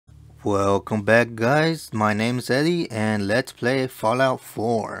Welcome back, guys. My name is Eddie and let's play Fallout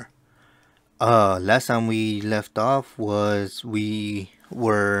 4. Last time we left off was we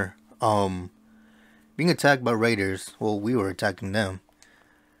were being attacked by raiders. Well, we were attacking them.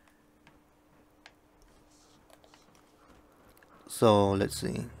 So, let's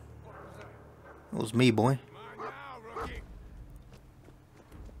see. It was me, boy.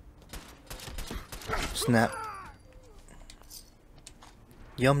 Snap.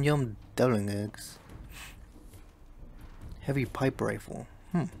 Yum yum devling eggs. Heavy pipe rifle.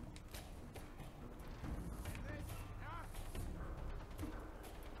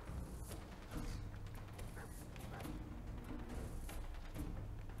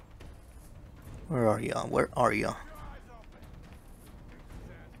 Where are ya? Where are ya?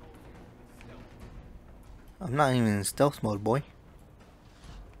 I'm not even in stealth mode, boy.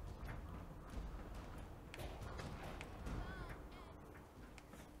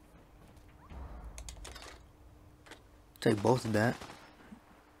 Take both of that.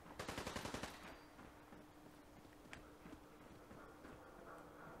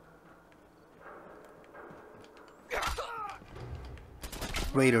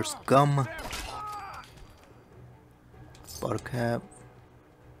 Raider scum. Bottle cap.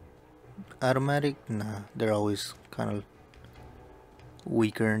 Automatic? Nah, they're always kind of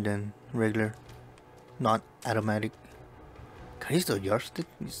weaker than regular. Not automatic. Can he still yardstick?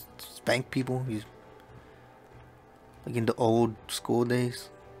 He's spank people. He's like in the old school days.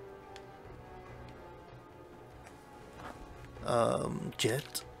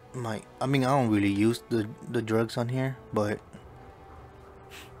 Jet. I mean, I don't really use the drugs on here, but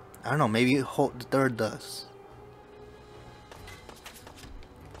I don't know. Maybe the third does.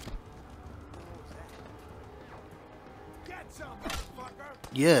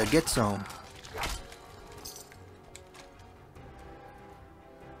 Yeah, get some.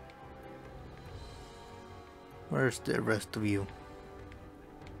 Where's the rest of you?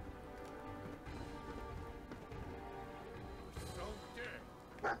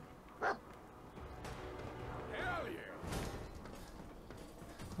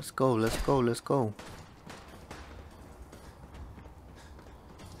 Let's go, let's go, let's go.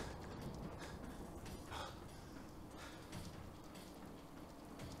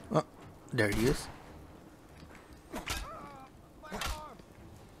 Oh, there he is.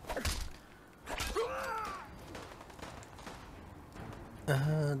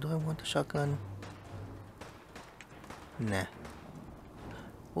 Do I want the shotgun? Nah.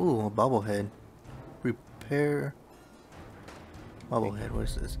 Ooh, a bobblehead. Repair. Bobblehead, what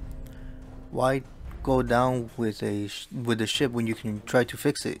is this? Why go down with the ship when you can try to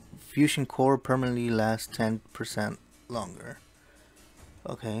fix it? Fusion core permanently lasts 10% longer.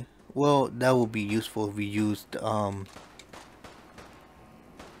 Okay. Well, that would be useful if we used pipe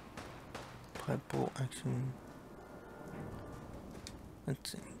bolt action.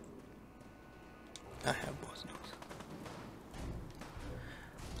 Let's see. I have both of those.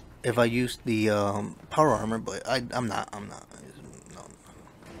 If I use the power armor, but I'm not. No.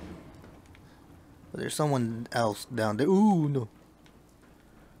 But there's someone else down there. Ooh, no.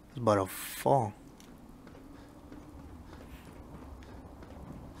 It's about to fall.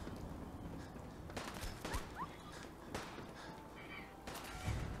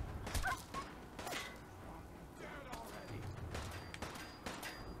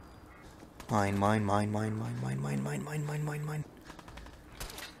 Mine.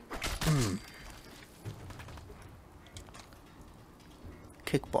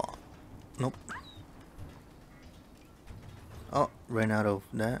 Kickball. Nope. Oh, ran out of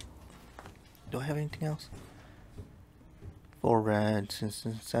that. Do I have anything else? 4 reds,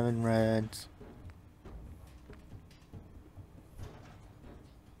 7 reds.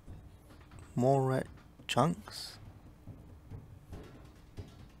 More red chunks.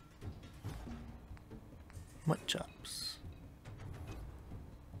 Mud chops.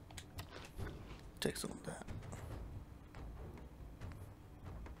 Take some of that.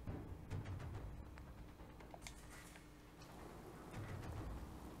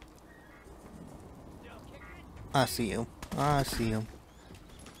 I see him. I see him.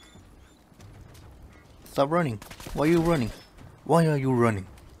 Stop running. Why are you running? Why are you running?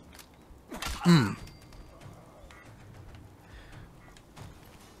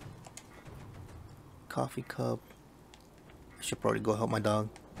 Coffee cup. I should probably go help my dog.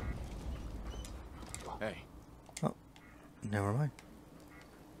 Hey. Oh, never mind.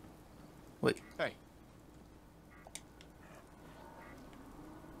 Wait. Hey.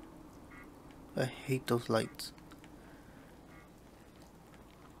 I hate those lights.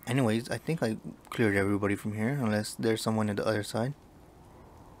 Anyways, I think I cleared everybody from here, unless there's someone on the other side.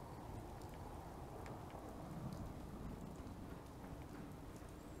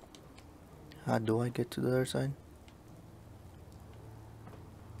 How do I get to the other side?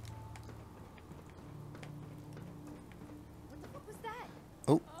 What the fuck was that?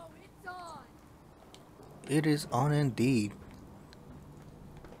 Oh, Oh, it's on. it is on indeed.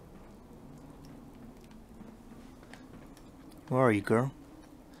 Where are you, girl?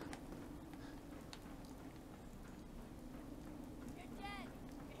 You're dead.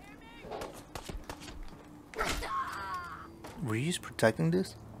 You hear me? Were you just protecting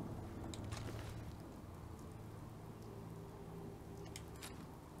this?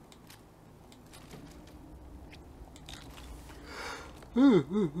 I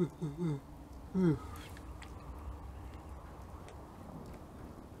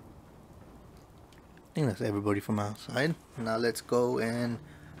think that's everybody from outside. Now let's go and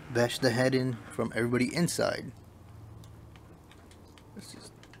bash the head in from everybody inside. Let's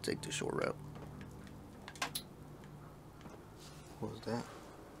just take the short route. What was that?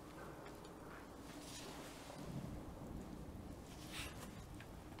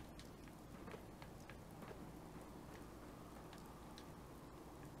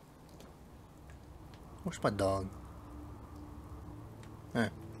 Where's my dog? Eh,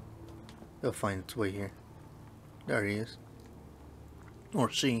 he'll find its way here. There he is. Or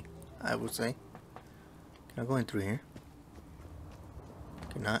she, I would say. Can I go in through here?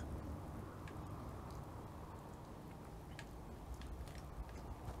 Cannot.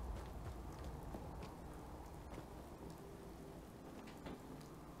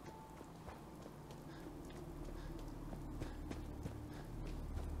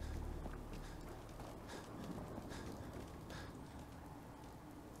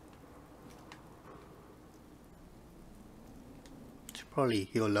 Should probably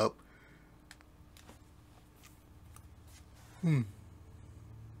heal up.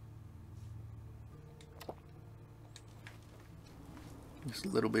 Just a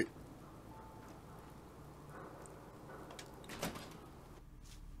little bit.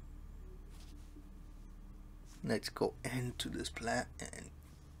 Let's go into this plant and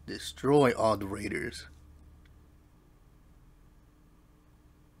destroy all the raiders.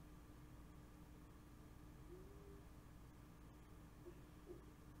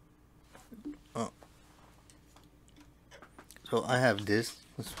 Oh. So I have this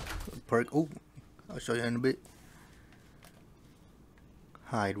perk. Oh, I'll show you in a bit.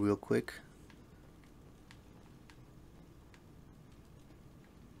 Hide real quick.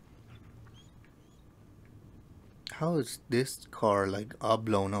 How is this car like all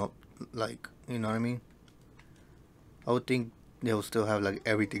blown up? Like, you know what I mean? I would think they'll still have like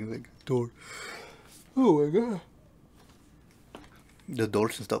everything, like door. Oh my god. The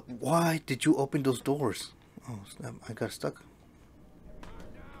doors and stuff. Why did you open those doors? Oh snap, I got stuck.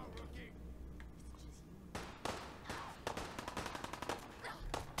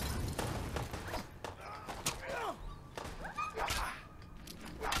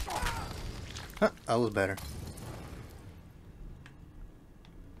 Huh, I was better.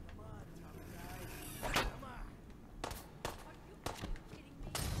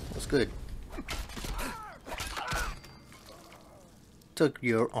 What's good? Took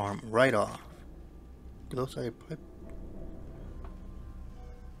your arm right off. Those are your pipe.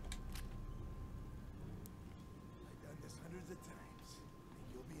 I've done this hundreds of times. Think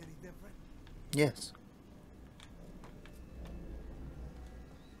you'll be any different? Yes.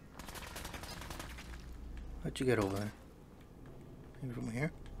 How'd you get over there? Maybe from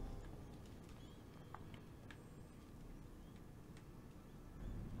here?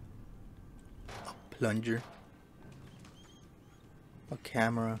 A plunger. A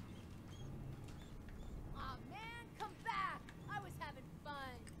camera. Aw, man, come back. I was having fun.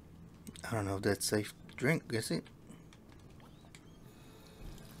 I don't know if that's safe to drink, is it?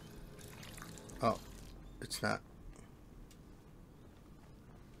 Oh, it's not.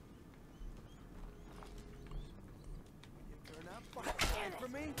 You turn up, fight for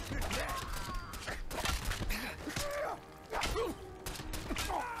me?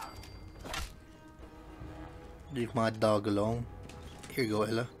 Leave my dog alone. Here you go,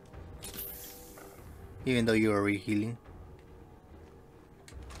 Ella. Even though you're already healing.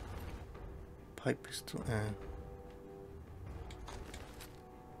 Pipe pistol and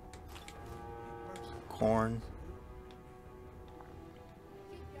corn.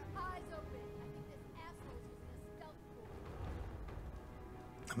 Keep your eyes open. I think this asshole's using a stealth boy.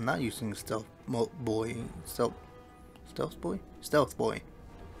 I'm not using stealth boy. Stealth boy? Stealth boy.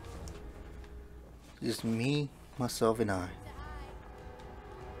 Just me, myself, and I.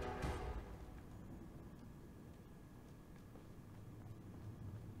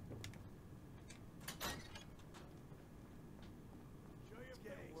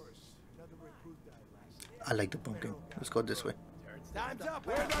 I like the pumpkin. Let's go this way. Time's up.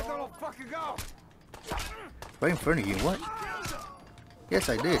 Where'd that little fucker go? Right in front of you. What? Yes,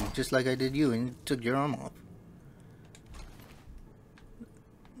 I did. Just like I did you, and you took your arm off.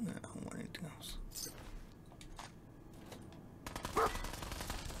 I don't want anything else.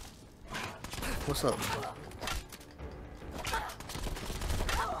 What's up?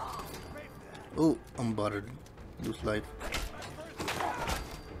 Oh, I'm about to lose life.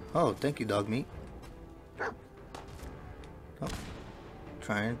 Oh, thank you, dog meat. Oh,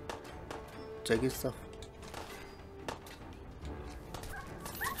 try and take his stuff.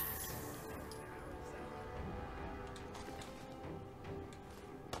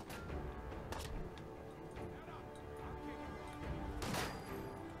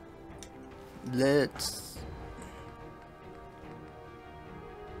 Let's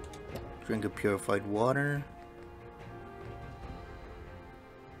drink a purified water.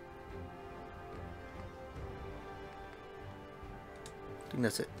 I think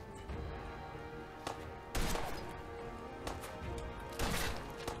that's it.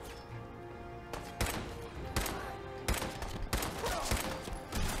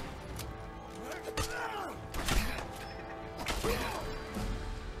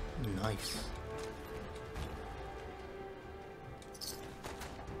 Nice.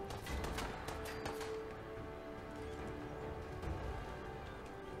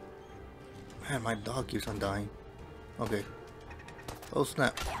 Man, my dog keeps on dying. Okay. Oh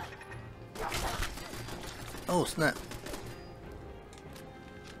snap. Oh snap.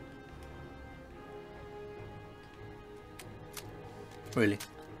 Really?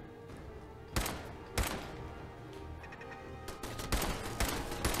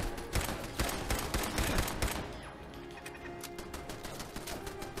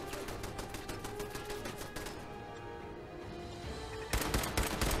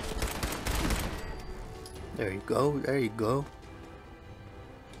 There you go, there you go.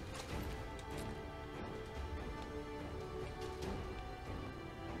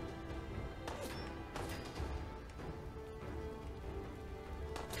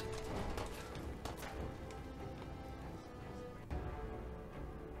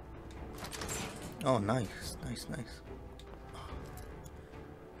 Oh, nice, nice, nice.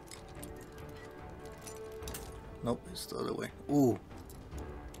 Nope, it's the other way. Ooh.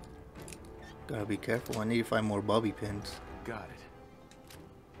 Gotta be careful. I need to find more bobby pins. Got it.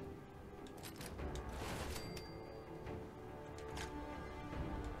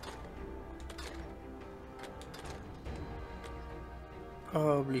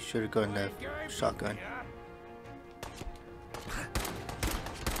 Probably should have gotten that shotgun.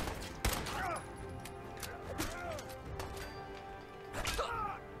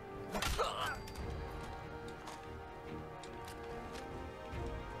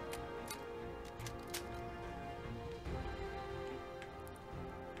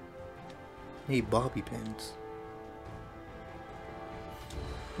 Need bobby pins.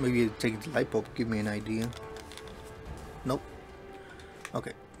 Maybe take the light bulb, give me an idea. Nope.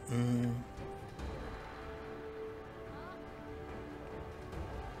 Okay.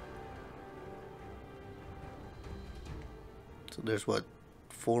 So there's what,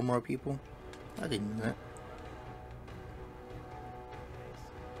 4 more people? I didn't know that.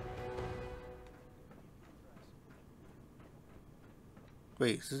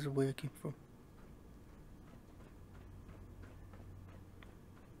 Wait, is this the way I came from?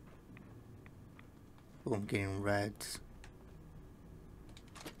 Oh, I'm getting rads.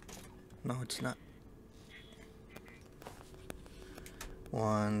 No, it's not.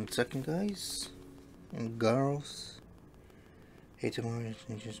 1 second, guys and girls. Hey, tomorrow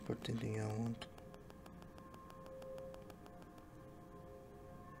is just pretending I want.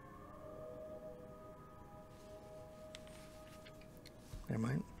 Never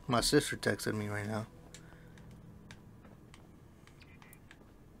mind. My sister texted me right now.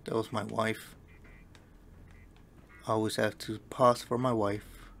 That was my wife. I always have to pause for my wife.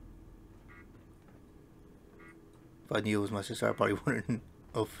 If I knew it was my sister, I probably wouldn't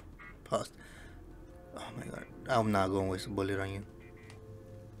have paused. Oh my god. I'm not going to waste a bullet on you.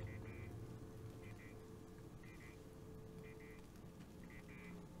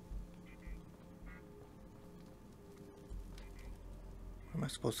 Where am I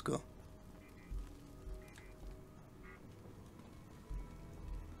supposed to go?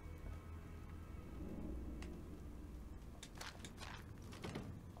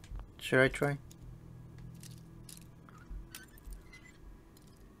 Should I try?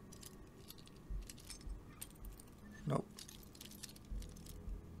 Nope.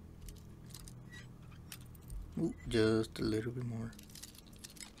 Ooh, just a little bit more.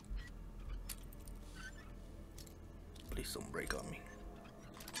 Please don't break on me.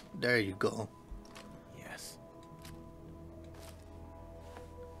 There you go. Yes.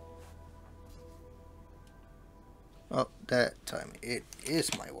 Oh, that time it is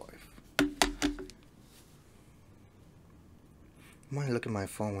my wife. Why look at my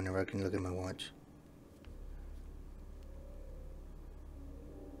phone whenever I can look at my watch?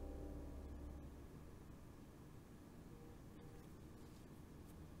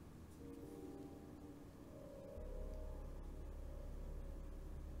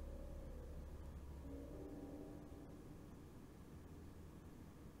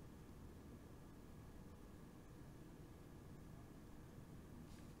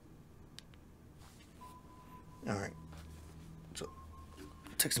 Alright. So,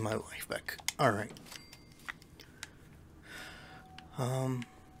 texting my wife back. Alright.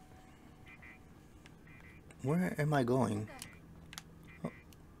 Where am I going? Oh.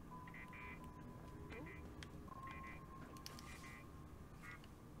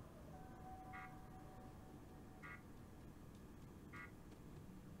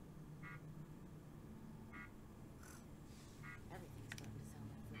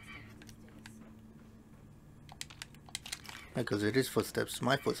 Because it is footsteps,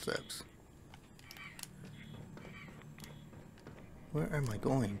 my footsteps. Where am I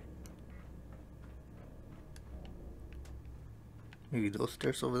going? Maybe those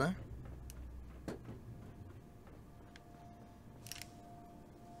stairs over there?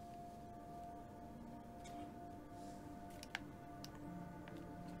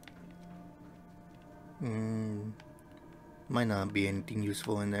 Might not be anything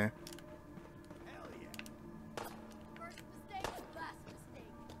useful in there. Hell yeah. First mistake, last mistake.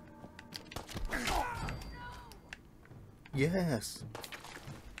 Yes.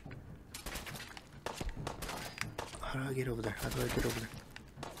 How do I get over there? How do I get over there?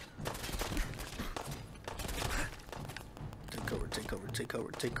 Take cover, take cover, take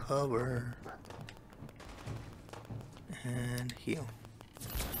cover, take cover. And heal.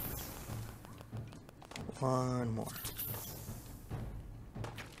 One more.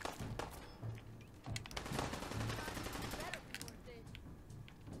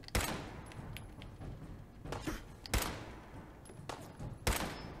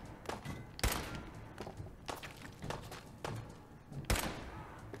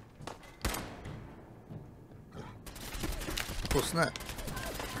 Oh snap.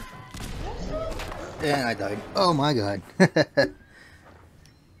 And I died. Oh my god.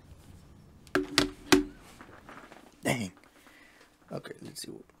 Dang. Okay, let's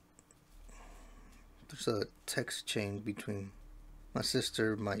see. There's a text chain between my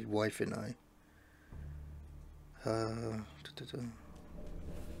sister, my wife, and I. Yeah,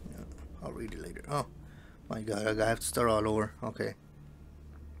 I'll read it later. Oh my god, I have to start all over. Okay.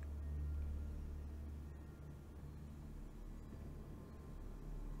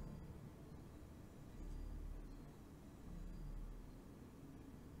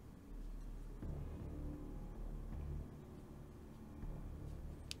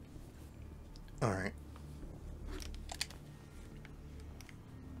 All right.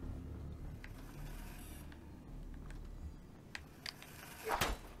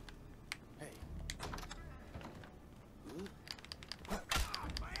 Hey.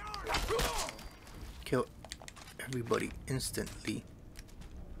 Kill everybody instantly.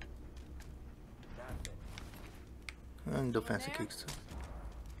 And the fancy cakes.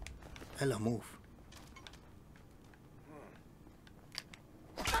 Ella, move.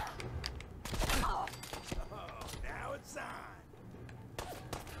 Now it's on.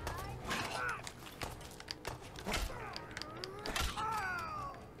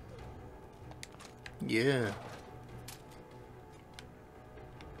 Yeah.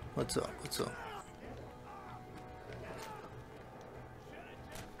 What's up? What's up?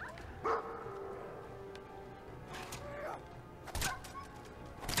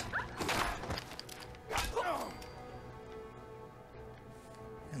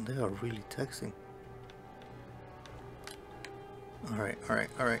 And they are really texting. Alright, alright,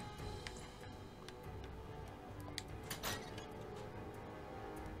 alright.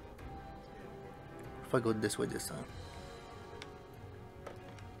 If I go this way this time.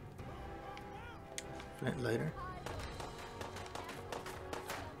 Flint lighter.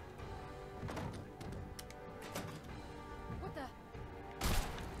 What the?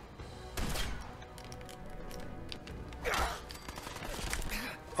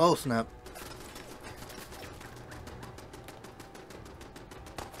 Oh snap.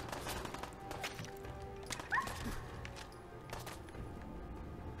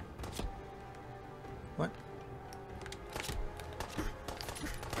 What?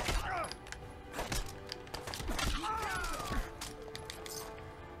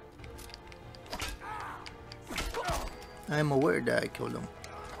 I am aware that I killed him.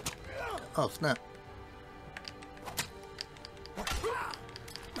 Oh snap.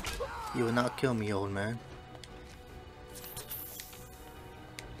 You will not kill me, old man.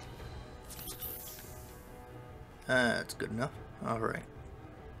 That's good enough. Alright.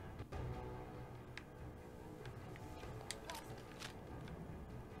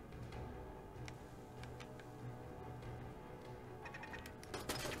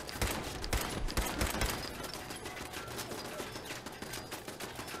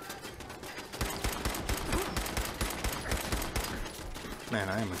 Man,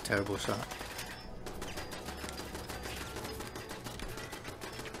 I am a terrible shot.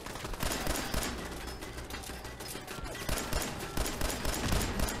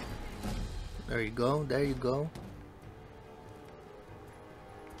 There you go, there you go.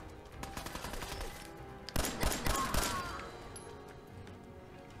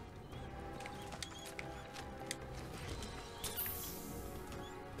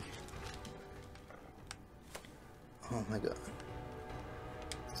 Oh my god.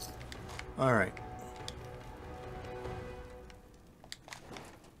 Alright.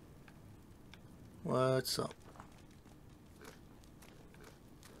 What's up?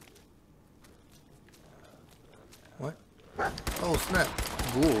 What? Oh snap!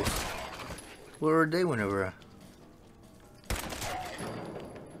 Ghouls. Where are they whenever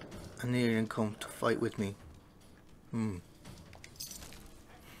I need them to come to fight with me?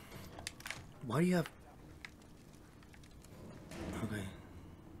 Why do you have... Okay.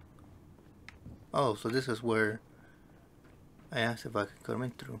 Oh, so this is where I asked if I could come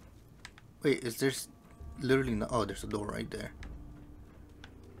in through. Wait, is there literally no... Oh, there's a door right there.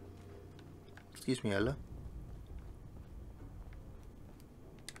 Excuse me, Ella.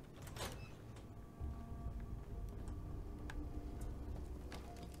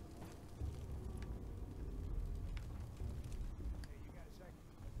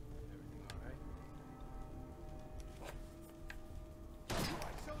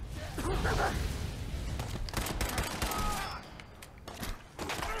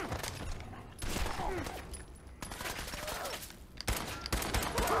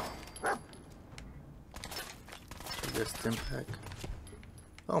 Just impact.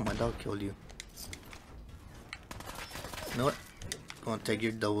 Oh, my dog killed you. You know what? Go and take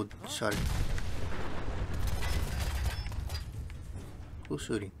your double shot. Who's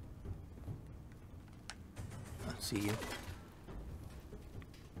shooting? I see you.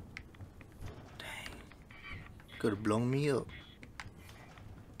 Dang. Could have blown me up.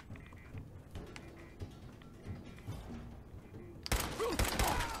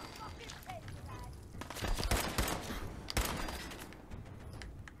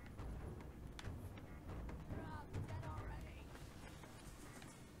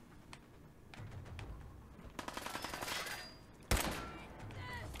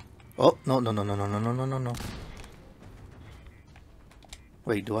 Oh, no, no, no, no, no, no, no, no, no, no.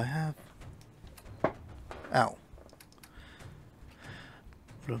 Wait, do I have... Ow.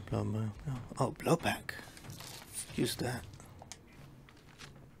 Blah, blah, blah. Oh, blow pack. Use that.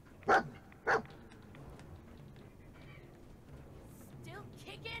 Still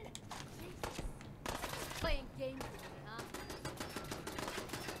kicking? Jesus. Playing games with me, huh?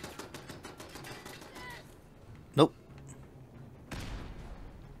 Nope.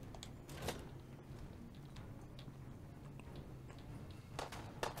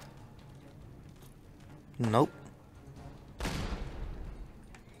 Nope.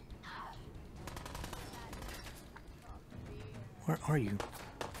 Where are you?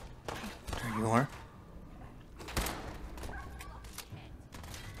 There you are.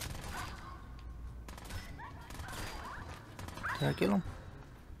 Did I kill him?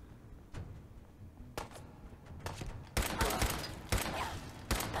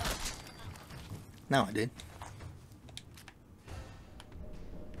 No, I did.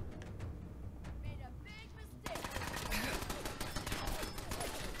 Made a big mistake.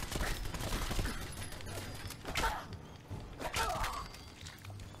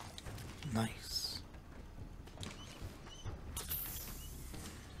 Nice.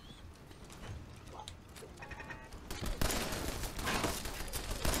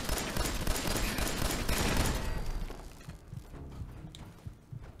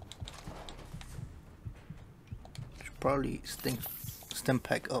 Should probably stem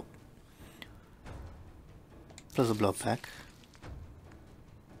pack up. Plus a blood pack.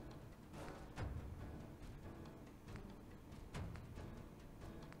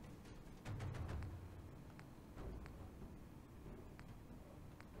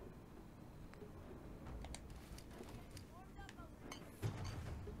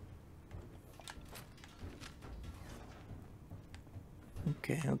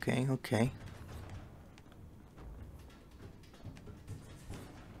 Okay, okay, okay.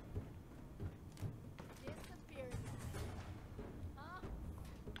 Disappeared. Huh?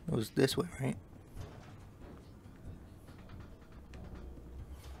 It was this way, right?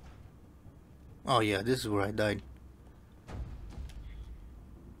 Oh yeah, this is where I died.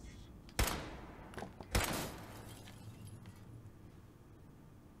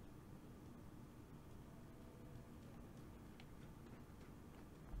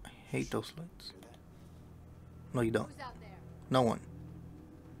 I hate those lights. No, you don't. Who's out there? No one.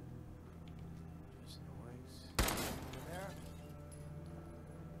 There's noise. Over there?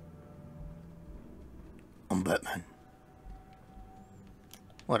 I'm Batman.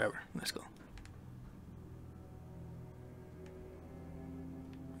 Whatever, let's go.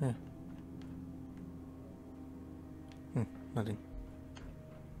 Yeah. Nothing.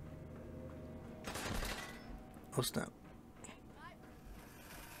 Oh snap.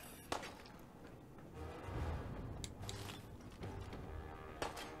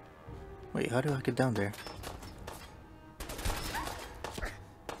 Wait, how do I get down there?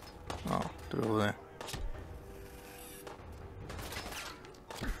 Oh, through over there.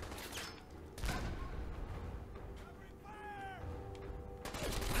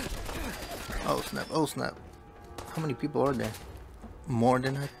 Oh snap, oh snap. How many people are there? More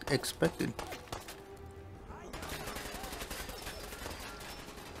than I expected.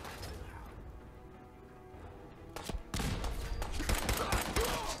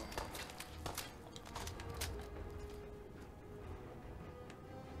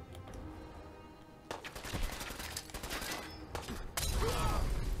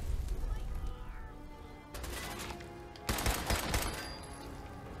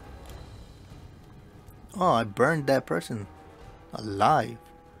 Oh, I burned that person alive.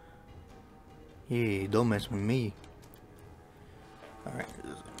 Hey, don't mess with me. Alright,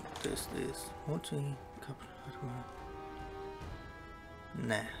 this. What's he?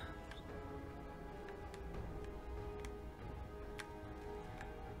 Nah.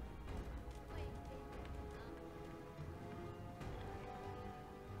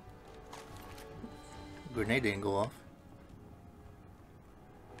 Grenade didn't go off.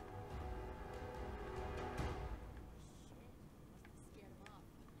 Scared him off.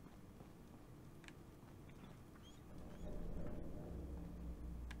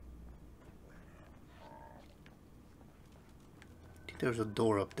 I think there's a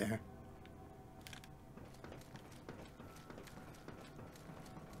door up there.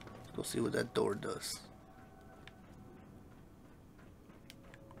 Let's go see what that door does.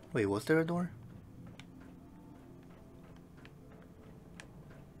 Wait, was there a door?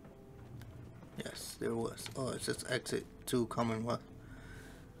 Yes, there was. Oh, it says exit to Commonwealth.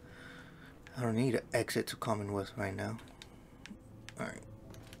 I don't need an exit to Commonwealth right now. Alright.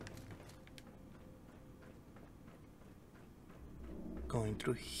 Going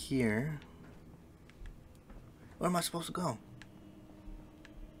through here. Where am I supposed to go?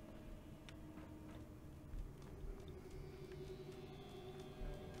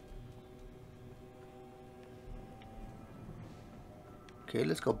 Okay,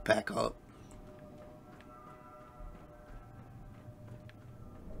 let's go back up.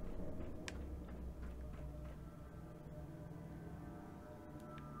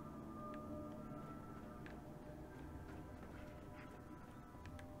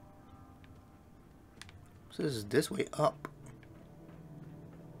 So this is this way up.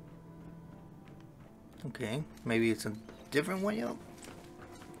 Okay, maybe it's a different way up.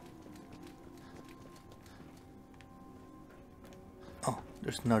 Oh,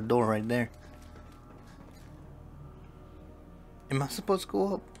 there's another door right there. Am I supposed to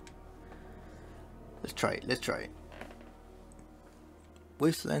go up? Let's try it, let's try it.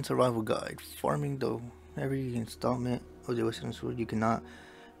 Wasteland Survival Guide. Farming though. Every installment of the Wasteland Sword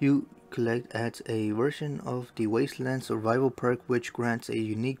you collect adds a version of the Wasteland Survival perk which grants a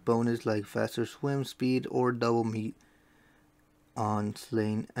unique bonus like faster swim speed or double meat on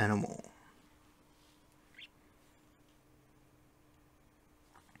slain animal.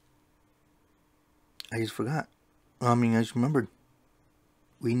 I just forgot. I just remembered.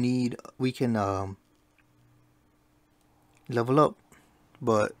 We can level up,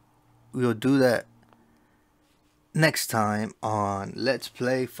 but we'll do that next time on Let's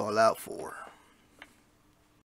Play Fallout 4.